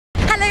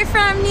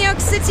from New York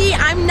City.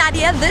 I'm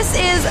Nadia. This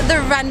is The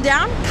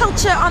Rundown,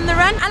 Culture on the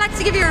Run. I like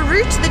to give you a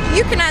route that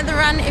you can either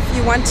run if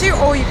you want to,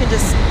 or you can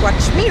just watch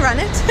me run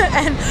it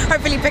and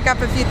hopefully pick up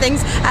a few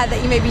things that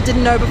you maybe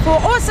didn't know before,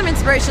 or some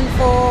inspiration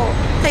for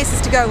places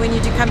to go when you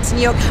do come to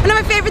New York. One of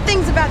my favorite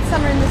things about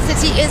summer in the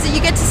city is that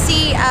you get to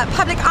see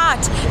public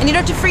art and you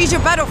don't have to freeze your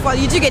butt off while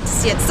you do get to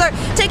see it. So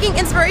taking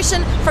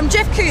inspiration from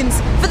Jeff Koons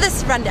for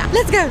this rundown.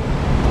 Let's go!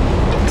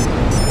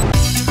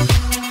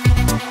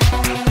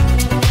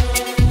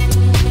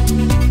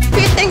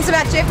 Things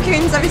about Jeff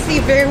Koons, obviously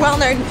a very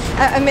well-known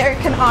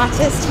American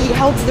artist. He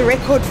holds the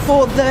record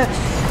for the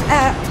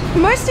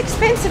most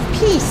expensive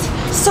piece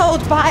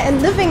sold by a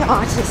living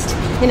artist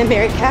in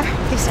America.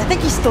 At least I think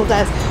he still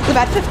does.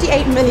 About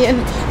 58 million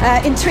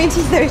in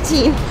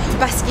 2013.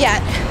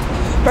 Basquiat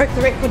broke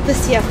the record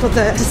this year for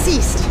the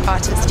deceased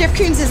artist. Jeff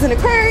Koons is an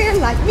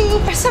Aquarian like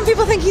me. Some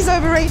people think he's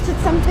overrated,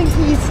 some think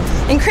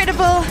he's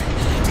incredible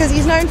because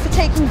he's known for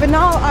taking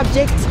banal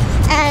objects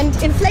and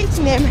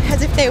inflating them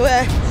as if they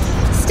were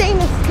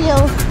stainless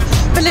steel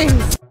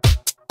balloons.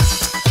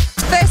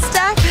 First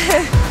up,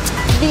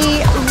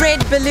 the red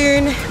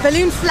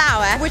balloon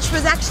flower, which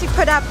was actually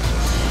put up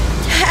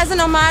as an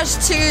homage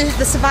to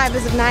the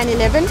survivors of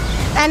 9/11,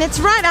 and it's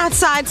right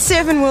outside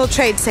 7 World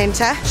Trade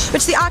Center,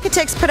 which the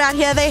architects put out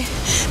here. They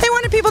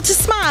wanted people to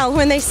smile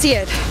when they see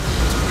it.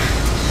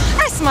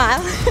 I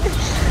smile.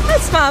 I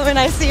smile when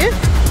I see it.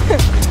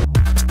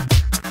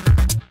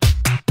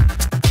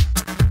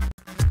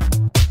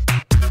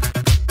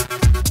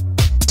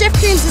 Jeff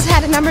Koons has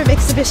had a number of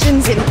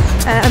exhibitions in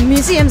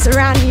museums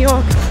around New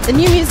York. The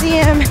New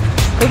Museum,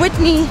 the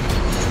Whitney,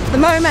 the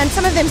MoMA, and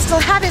some of them still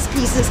have his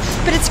pieces,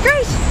 but it's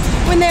great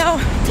when there are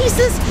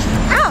pieces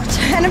out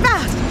and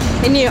about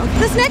in New York.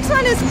 This next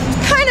one is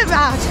kind of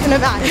out and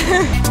about.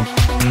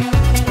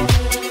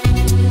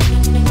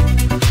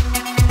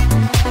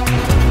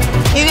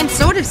 You can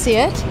sort of see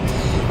it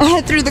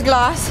through the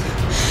glass.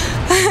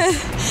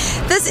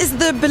 This is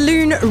the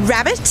balloon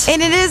rabbit,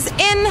 and it is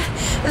in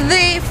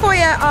the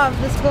foyer of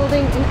this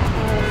building in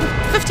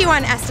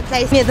 51 Astor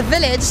Place near the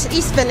village,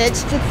 East Village.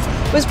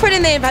 It was put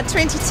in there about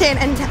 2010,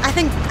 and I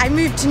think I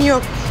moved to New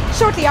York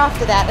shortly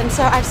after that, and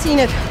so I've seen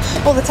it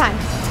all the time.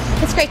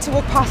 It's great to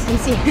walk past and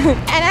see.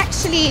 And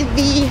actually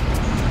the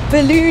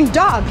balloon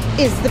dog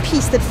is the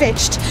piece that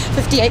fetched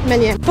 58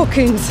 million for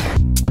Koons.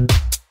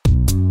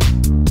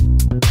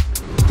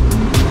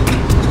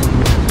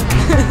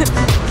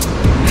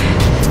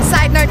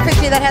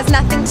 Quickly, that has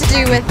nothing to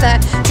do with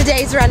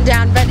today's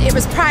rundown, but it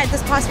was Pride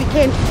this past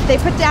weekend. They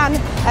put down,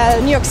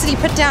 New York City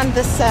put down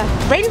this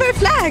rainbow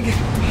flag.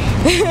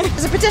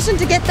 There's a petition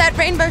to get that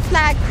rainbow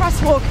flag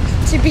crosswalk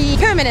to be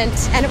permanent,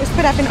 and it was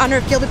put up in honor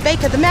of Gilbert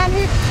Baker, the man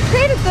who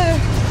created the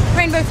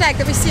rainbow flag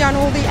that we see on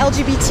all the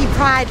LGBT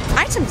Pride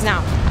items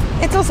now.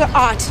 It's also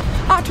art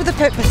with a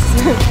purpose.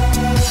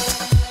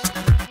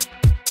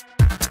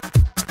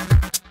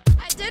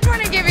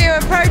 Give you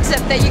a pro tip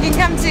that you can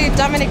come to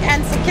Dominic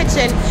Ansel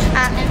Kitchen,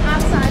 and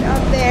outside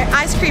of their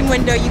ice cream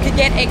window you could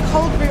get a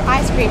cold brew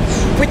ice cream,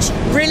 which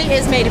really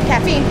is made of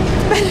caffeine,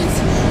 but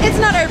it's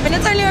not open.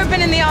 It's only open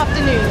in the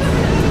afternoon.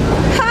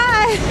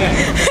 Hi!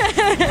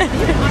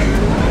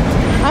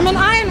 I'm an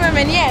Iron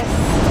Woman, yes.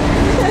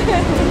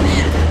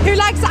 Who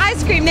likes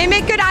ice cream? They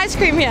make good ice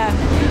cream here.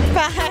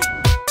 Bye.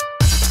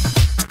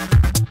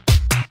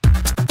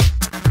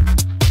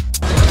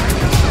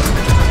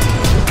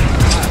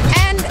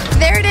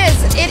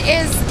 It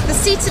is the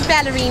seated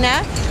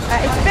Ballerina.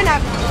 It's been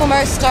up for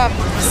most of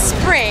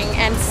spring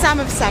and some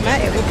of summer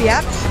it will be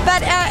up,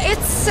 but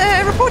it's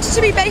reported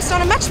to be based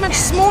on a much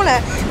smaller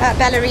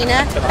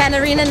Ballerina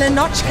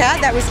Lenochka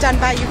that was done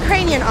by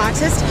Ukrainian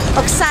artist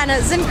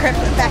Oksana Zinkryp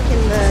back in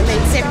the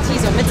late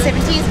 70s or mid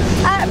 70s,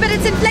 but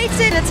it's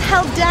inflated. It's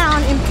held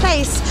down in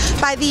place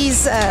by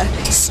these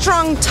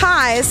strong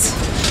ties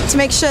to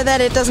make sure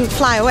that it doesn't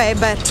fly away,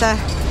 but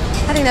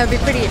I think that would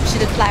be pretty if she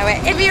did fly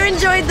away. If you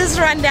enjoyed this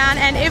rundown,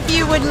 and if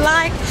you would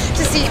like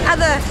to see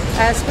other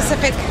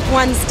specific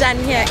ones done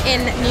here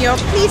in New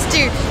York, please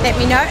do let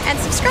me know and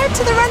subscribe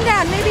to the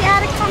rundown. Maybe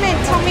add a comment,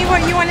 tell me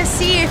what you want to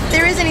see, if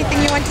there is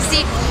anything you want to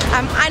see.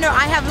 I know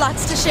I have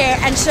lots to share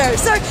and show.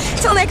 So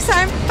till next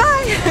time,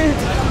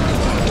 bye!